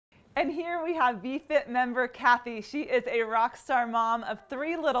And here we have VFit member Kathy. She is a rock star mom of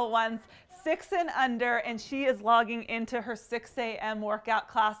 3 little ones, 6 and under, and she is logging into her 6 a.m. workout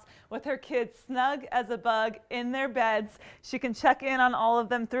class with her kids snug as a bug in their beds. She can check in on all of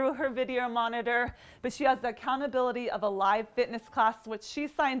them through her video monitor, but she has the accountability of a live fitness class, which she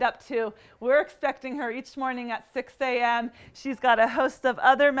signed up to. We're expecting her each morning at 6 a.m. She's got a host of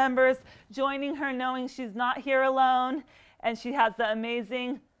other members joining her, knowing she's not here alone, and she has the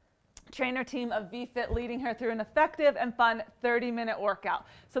amazing trainer team of VFit leading her through an effective and fun 30-minute workout.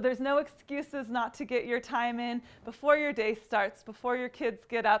 So there's no excuses not to get your time in before your day starts, before your kids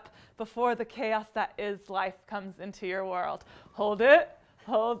get up, before the chaos that is life comes into your world. Hold it,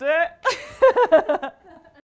 hold it.